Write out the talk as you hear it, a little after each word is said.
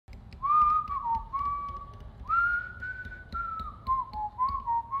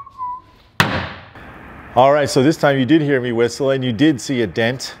All right, so this time you did hear me whistle and you did see a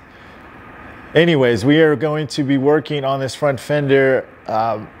dent. Anyways, we are going to be working on this front fender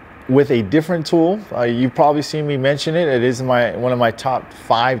with a different tool. You've probably seen me mention it. It is one of my top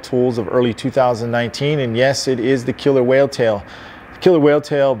 5 tools of early 2019, and yes, it is the killer whale tail. Killer whale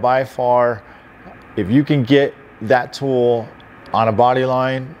tail by far. If you can get that tool on a body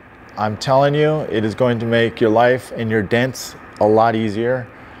line, I'm telling you, it is going to make your life and your dents a lot easier,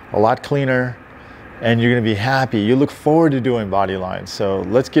 a lot cleaner, and you're going to be happy. You look forward to doing body lines. So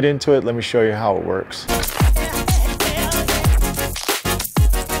let's get into it. Let me show you how it works.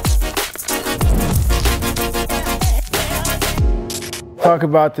 Talk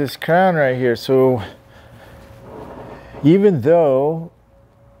about this crown right here. So even though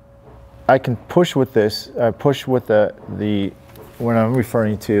I can push with this, push with the what I'm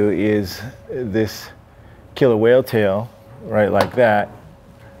referring to is this killer whale tail, right, like that.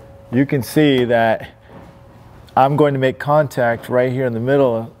 You can see that I'm going to make contact right here in the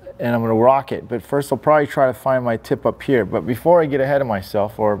middle and I'm going to rock it. But first I'll probably try to find my tip up here. But before I get ahead of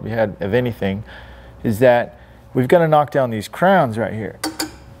myself, or ahead of anything, is that we've got to knock down these crowns right here.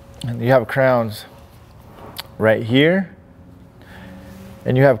 And you have crowns right here,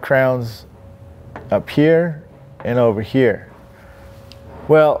 and you have crowns up here and over here.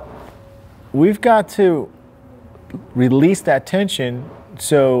 Well, we've got to release that tension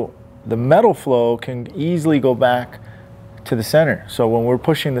so the metal flow can easily go back to the center. So when we're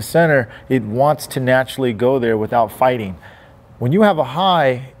pushing the center, it wants to naturally go there without fighting. When you have a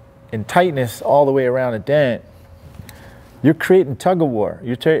high in tightness all the way around a dent, you're creating tug of war.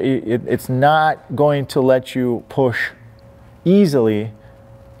 It's not going to let you push easily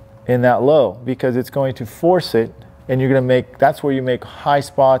in that low because it's going to force it, and you're going to make, that's where you make high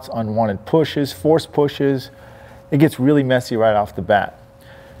spots, unwanted pushes, forced pushes. It gets really messy right off the bat.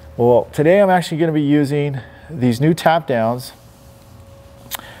 Well, today I'm actually going to be using these new tap downs,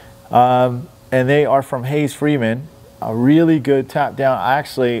 and they are from Hayes Freeman, a really good tap down.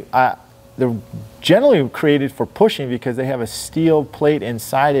 They're generally created for pushing because they have a steel plate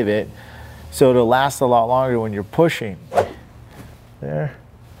inside of it, so it'll last a lot longer when you're pushing. There.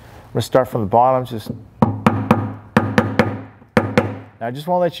 I'm going to start from the bottom. Now, I just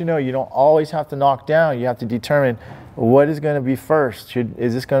want to let you know, you don't always have to knock down. You have to determine what is going to be first.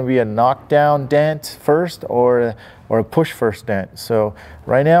 Is this going to be a knockdown dent first or a push first dent? So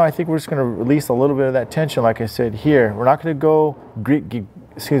right now, I think we're just going to release a little bit of that tension, like I said here. We're not going to go,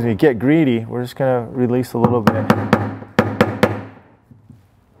 get greedy. We're just going to release a little bit.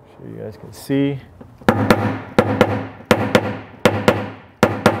 So you guys can see.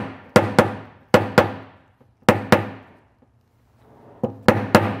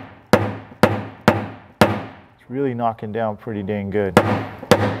 Really knocking down pretty dang good.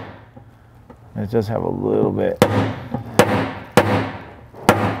 And it does have a little bit.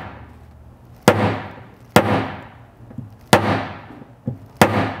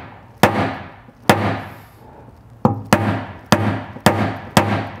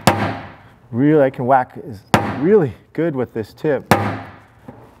 Really, I can whack is really good with this tip.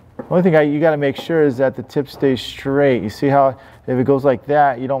 The only thing you got to make sure is that the tip stays straight. You see how if it goes like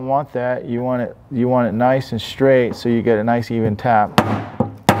that, you don't want that. You want it nice and straight, so you get a nice even tap.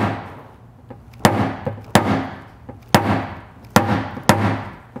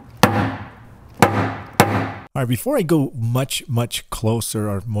 All right, before I go much closer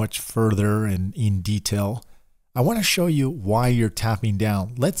or much further and in detail, I want to show you why you're tapping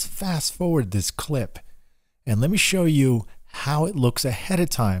down. Let's fast forward this clip and let me show you how it looks ahead of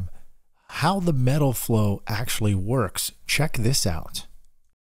time, how the metal flow actually works. Check this out.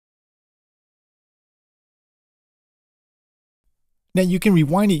 Now you can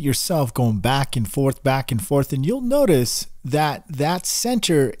rewind it yourself, going back and forth, and you'll notice that that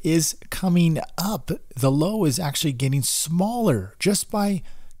center is coming up. The low is actually getting smaller just by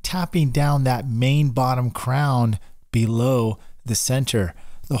tapping down that main bottom crown below the center.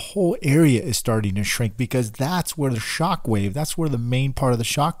 The whole area is starting to shrink because that's where the shock wave, that's where the main part of the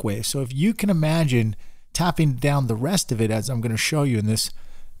shock wave. So if you can imagine tapping down the rest of it, as I'm going to show you in this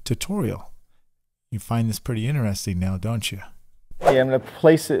tutorial, you find this pretty interesting now, don't you? Yeah, I'm going to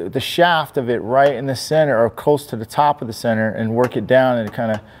place the shaft of it right in the center or close to the top of the center and work it down and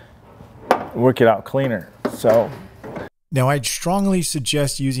kind of work it out cleaner. So now, I'd strongly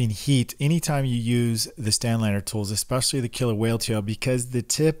suggest using heat anytime you use the Stanliner tools, especially the killer whale tail, because the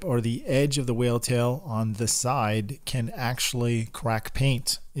tip or the edge of the whale tail on the side can actually crack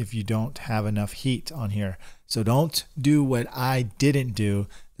paint if you don't have enough heat on here. So don't do what I didn't do.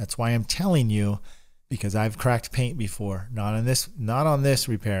 That's why I'm telling you, because I've cracked paint before, not on this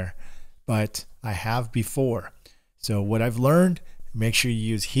repair, but I have before. So what I've learned, make sure you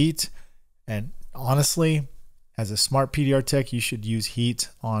use heat. And honestly, as a smart PDR tech, you should use heat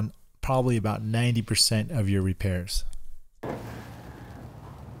on probably about 90% of your repairs.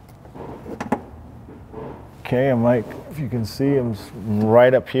 Okay, I'm like, if you can see, I'm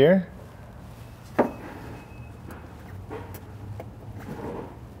right up here.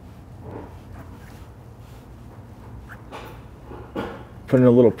 Putting a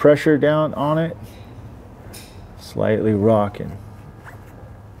little pressure down on it, slightly rocking.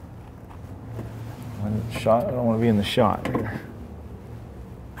 One shot, I don't want to be in the shot here.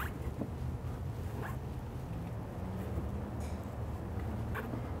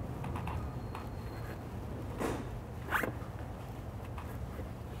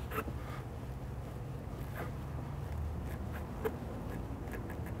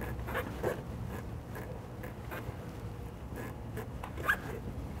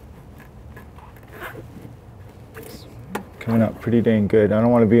 Coming out pretty dang good. I don't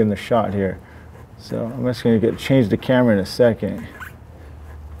want to be in the shot here, so I'm just going to change the camera in a second.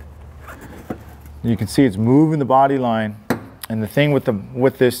 You can see it's moving the body line, and the thing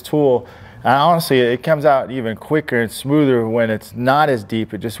with this tool, and honestly, it comes out even quicker and smoother when it's not as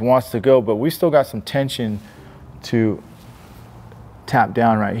deep. It just wants to go, but we still got some tension to tap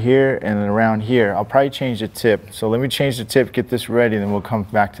down right here and then around here. I'll probably change the tip. So let me change the tip, get this ready, and then we'll come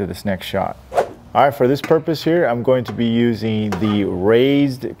back to this next shot. All right, for this purpose here, I'm going to be using the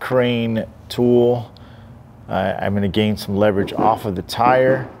raised crane tool. I'm going to gain some leverage off of the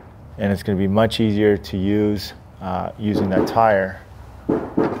tire, and it's going to be much easier to use using that tire.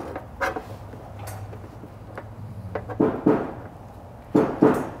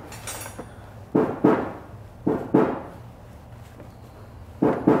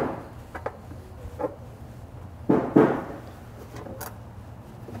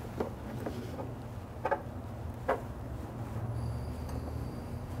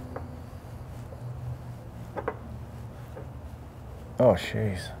 Oh,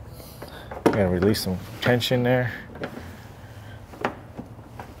 jeez. Gotta release some tension there.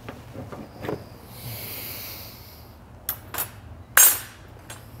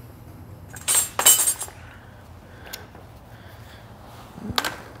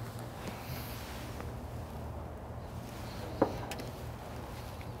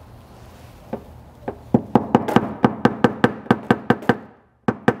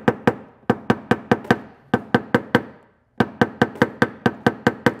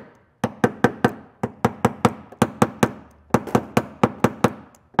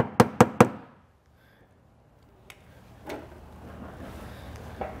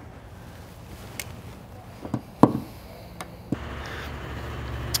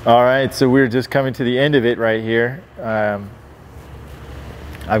 All right, so we're just coming to the end of it right here.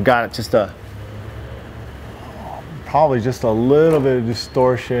 I've got just probably just a little bit of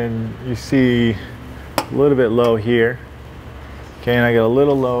distortion. You see a little bit low here. Okay, and I got a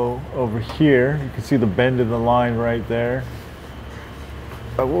little low over here. You can see the bend in the line right there.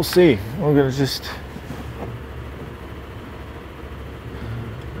 But we'll see. We're gonna just,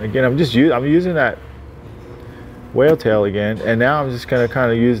 again, I'm using that whale tail again, and now I'm just gonna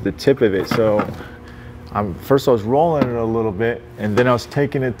kind of use the tip of it. So first I was rolling it a little bit, and then I was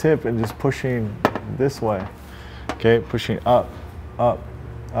taking the tip and just pushing this way. Okay, pushing up, up,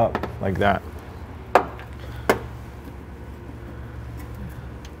 up, like that.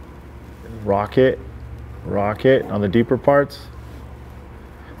 Rock it on the deeper parts.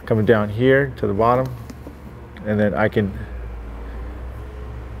 Coming down here to the bottom, and then I can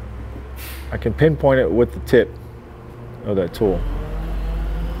pinpoint it with the tip of that tool.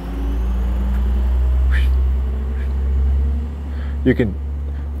 You can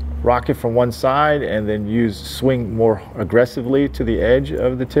rock it from one side and then swing more aggressively to the edge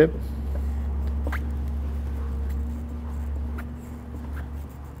of the tip.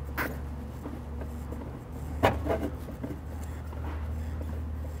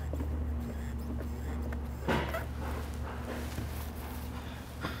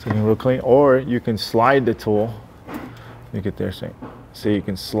 Looking real clean, or you can slide the tool. Look at there, so you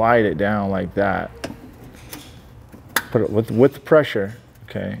can slide it down like that. Put it with the pressure.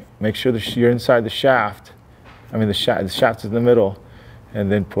 Okay, make sure that you're inside the shaft. I mean the shaft is in the middle, and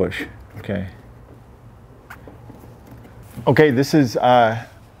then push. Okay. Okay, this is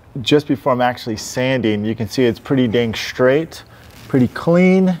just before I'm actually sanding. You can see it's pretty dang straight, pretty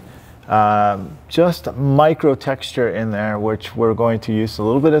clean. Just micro texture in there, which we're going to use a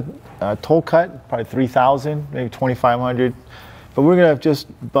little bit of toll cut, probably 3,000, maybe 2,500. But we're gonna just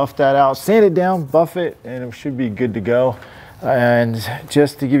buff that out, sand it down, buff it, and it should be good to go. And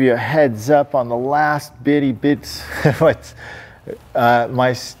just to give you a heads up on the last bitty bits,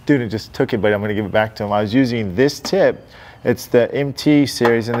 my student just took it, but I'm going to give it back to him. I was using this tip. It's the MT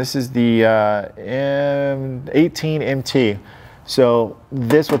series, and this is the 18 MT. So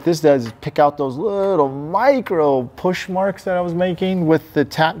what this does is pick out those little micro push marks that I was making with the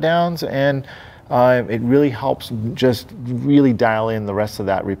tap downs, and it really helps just really dial in the rest of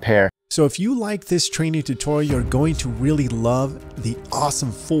that repair. So if you like this training tutorial, you're going to really love the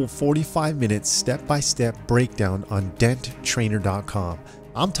awesome full 45-minute step-by-step breakdown on denttrainer.com.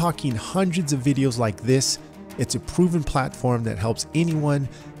 I'm talking hundreds of videos like this. It's a proven platform that helps anyone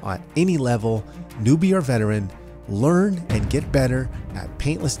at any level, newbie or veteran, learn and get better at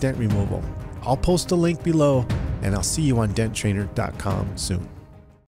paintless dent removal. I'll post a link below, and I'll see you on denttrainer.com soon.